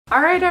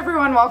All right,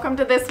 everyone, welcome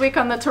to this week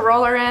on the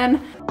TirolerInn.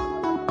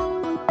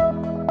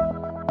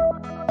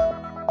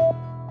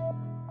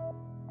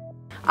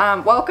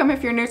 Welcome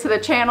if you're new to the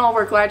channel.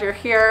 We're glad you're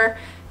here.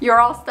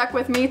 You're all stuck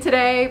with me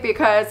today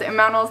because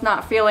Emanuel's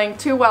not feeling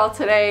too well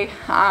today.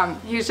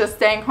 He's just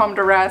staying home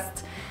to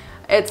rest.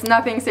 It's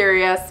nothing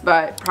serious,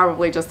 but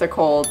probably just a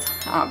cold.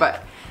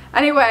 But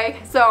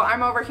anyway, so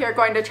I'm over here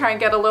going to try and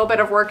get a little bit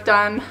of work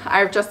done. I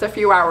have just a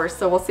few hours,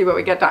 so we'll see what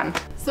we get done.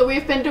 So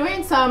we've been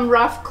doing some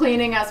rough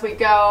cleaning as we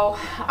go,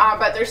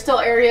 but there's still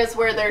areas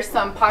where there's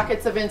some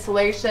pockets of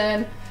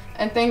insulation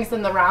and things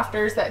in the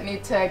rafters that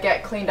need to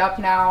get cleaned up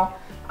now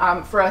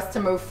for us to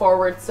move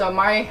forward. So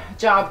my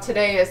job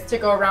today is to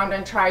go around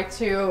and try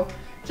to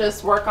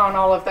just work on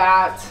all of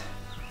that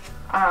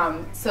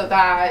so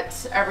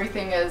that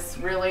everything is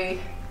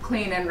really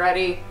clean and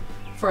ready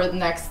for the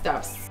next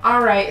steps.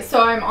 All right,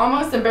 so I'm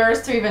almost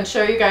embarrassed to even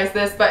show you guys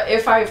this, but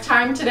if I have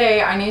time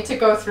today, I need to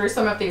go through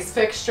some of these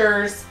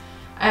fixtures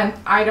and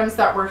items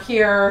that were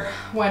here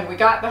when we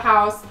got the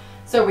house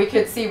so we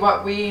could see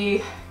what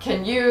we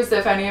can use,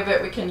 if any of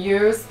it we can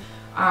use,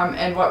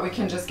 and what we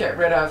can just get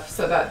rid of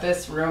so that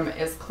this room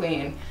is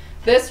clean.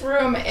 This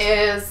room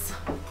is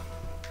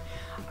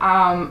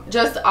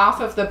just off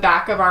of the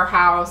back of our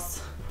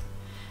house.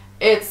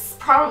 It's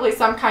probably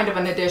some kind of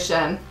an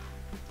addition,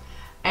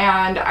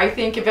 and I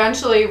think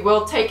eventually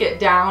we'll take it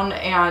down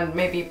and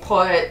maybe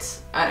put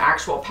an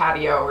actual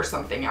patio or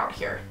something out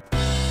here.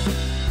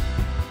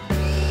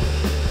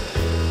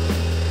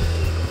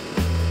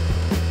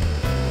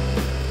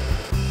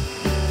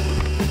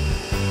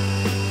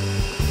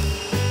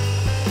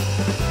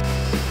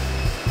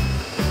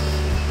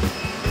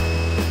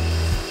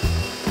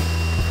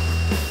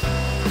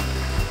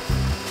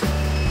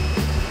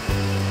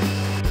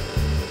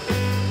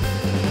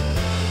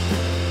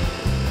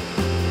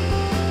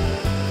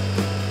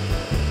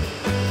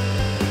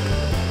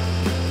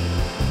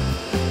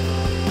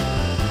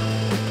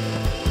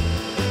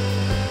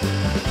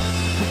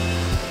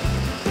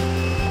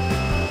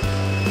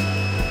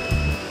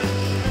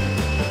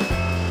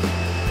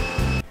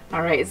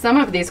 All right, some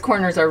of these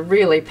corners are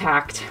really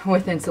packed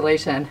with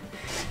insulation,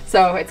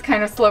 so it's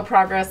kind of slow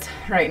progress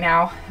right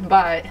now,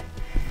 but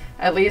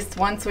at least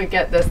once we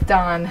get this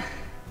done,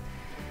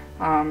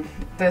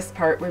 this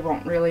part we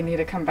won't really need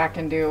to come back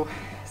and do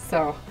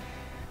so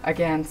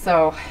again,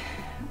 so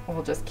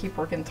we'll just keep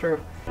working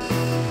through.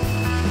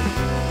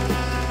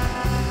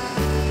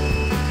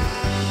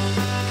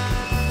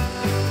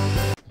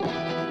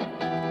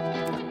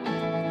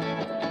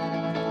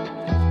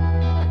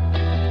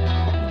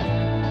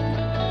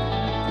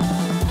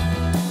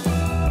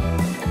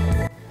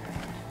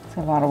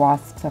 A lot of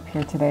wasps up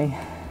here today.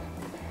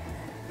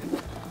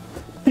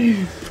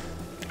 Need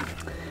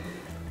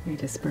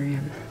to spray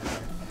them.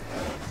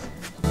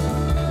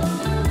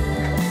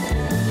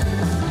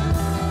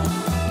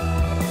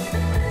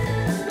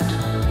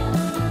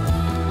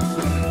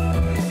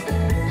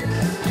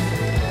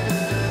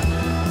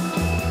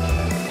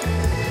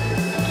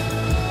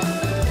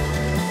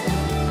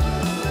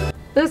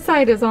 This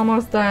side is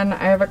almost done.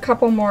 I have a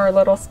couple more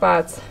little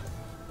spots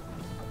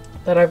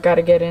that I've got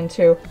to get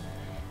into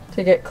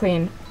to get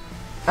clean.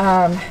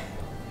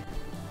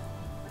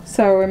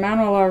 So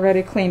Emanuel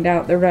already cleaned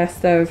out the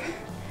rest of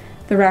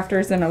the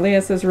rafters in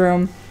Elias's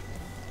room,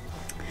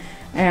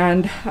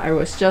 and I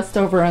was just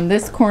over on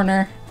this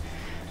corner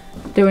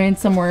doing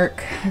some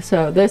work,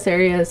 so this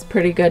area is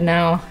pretty good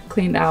now,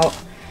 cleaned out.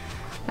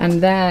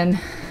 And then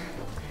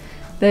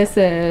this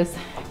is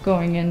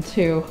going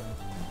into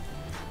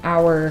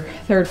our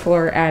third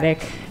floor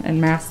attic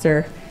and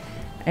master,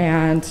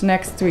 and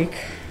next week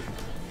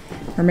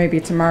or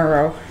maybe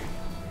tomorrow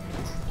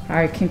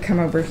I can come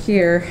over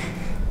here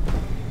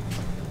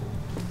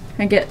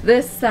and get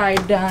this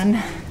side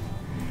done.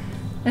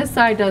 This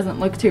side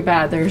doesn't look too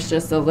bad. There's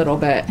just a little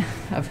bit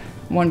of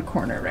one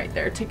corner right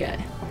there to get.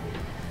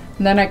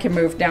 And then I can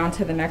move down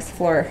to the next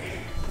floor.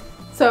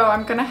 So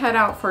I'm gonna head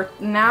out for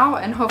now,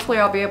 and hopefully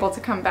I'll be able to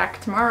come back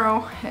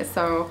tomorrow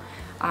so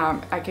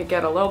I could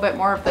get a little bit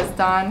more of this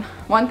done.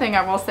 One thing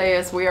I will say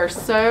is we are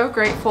so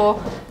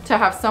grateful to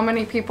have so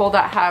many people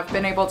that have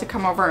been able to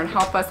come over and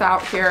help us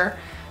out here,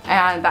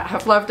 and that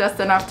have loved us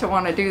enough to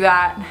want to do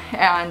that.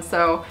 And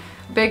so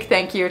big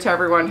thank you to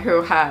everyone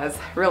who has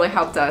really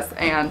helped us,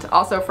 and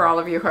also for all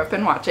of you who have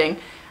been watching.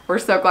 We're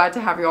so glad to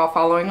have you all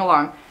following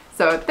along.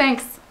 So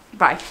thanks,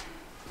 bye.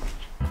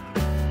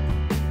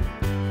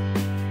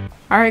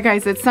 All right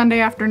guys, it's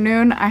Sunday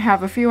afternoon. I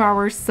have a few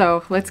hours,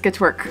 so let's get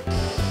to work.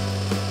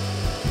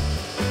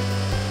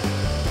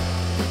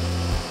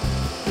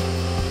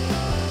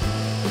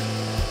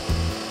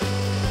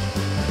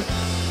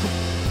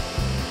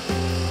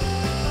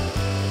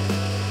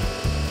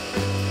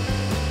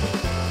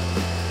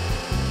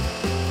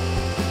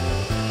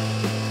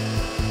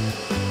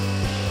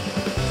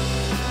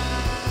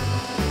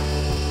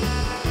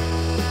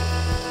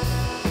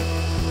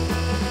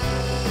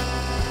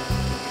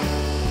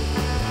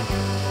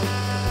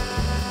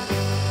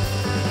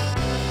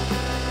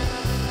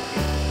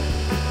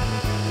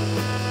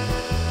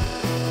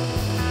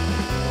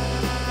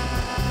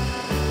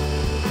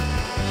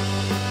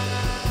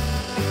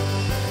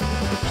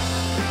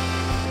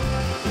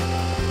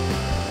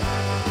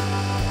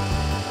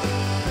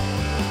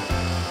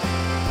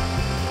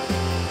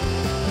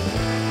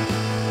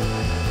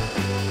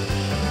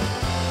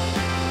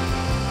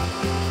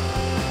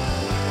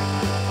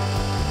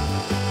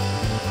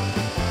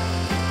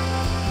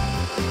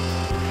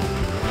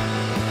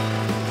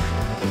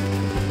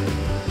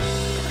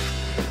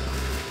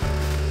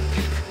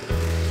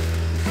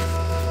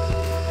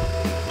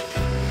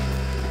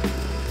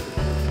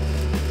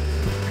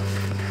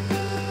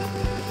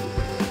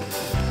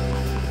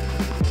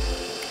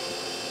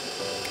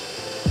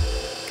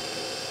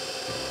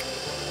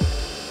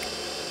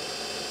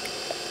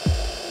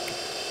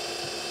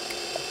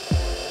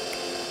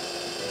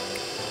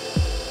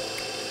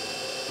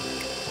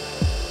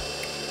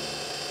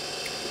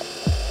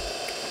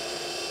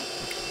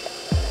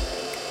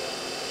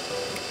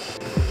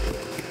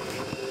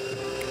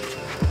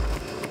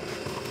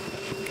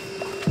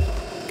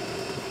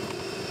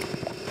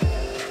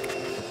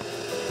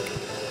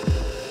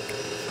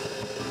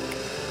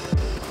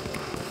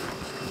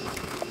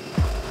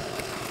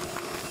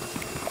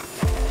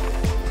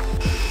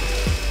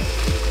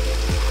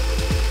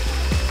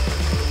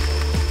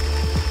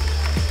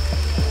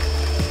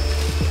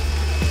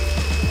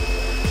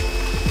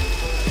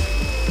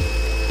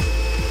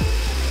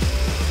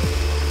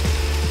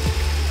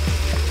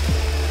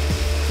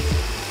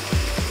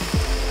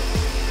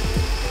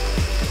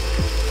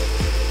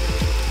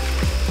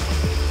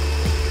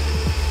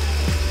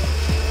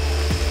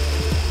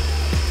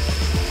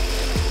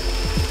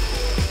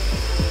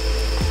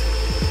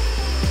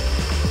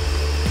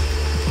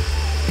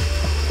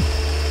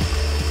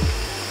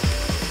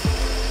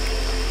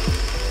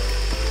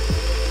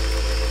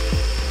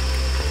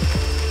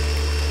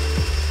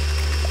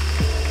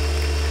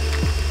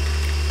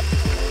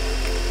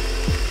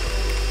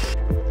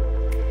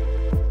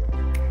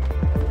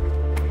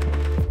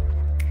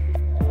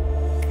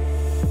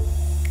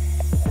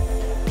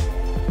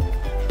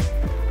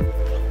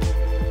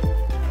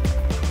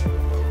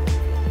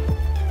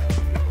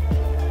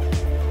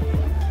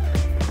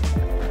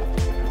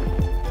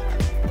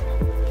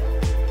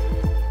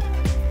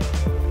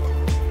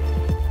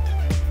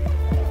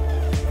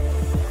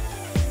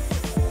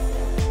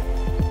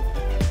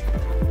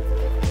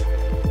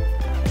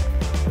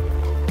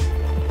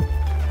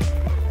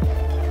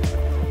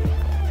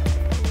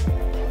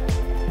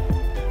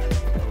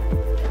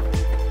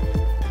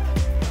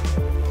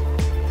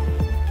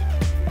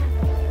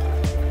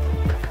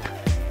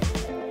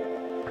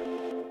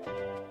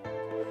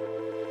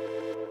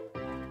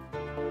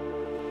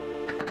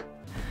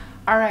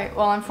 All right,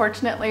 well,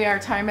 unfortunately our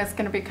time is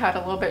going to be cut a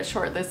little bit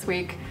short this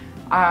week.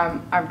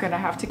 I'm gonna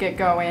have to get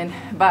going,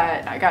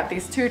 but I got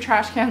these 2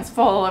 trash cans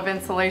full of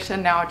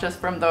insulation now just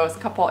from those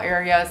couple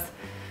areas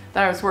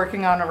that I was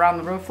working on around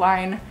the roof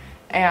line.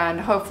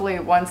 And hopefully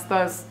once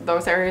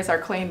those areas are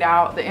cleaned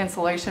out, the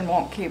insulation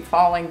won't keep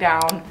falling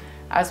down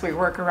as we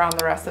work around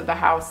the rest of the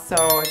house.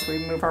 So as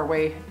we move our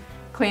way,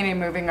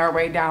 moving our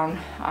way down,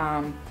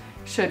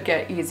 should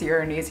get easier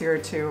and easier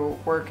to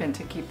work and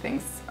to keep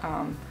things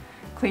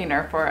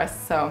cleaner for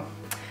us. So,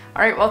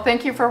 all right, well,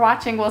 thank you for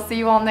watching. We'll see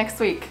you all next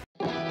week.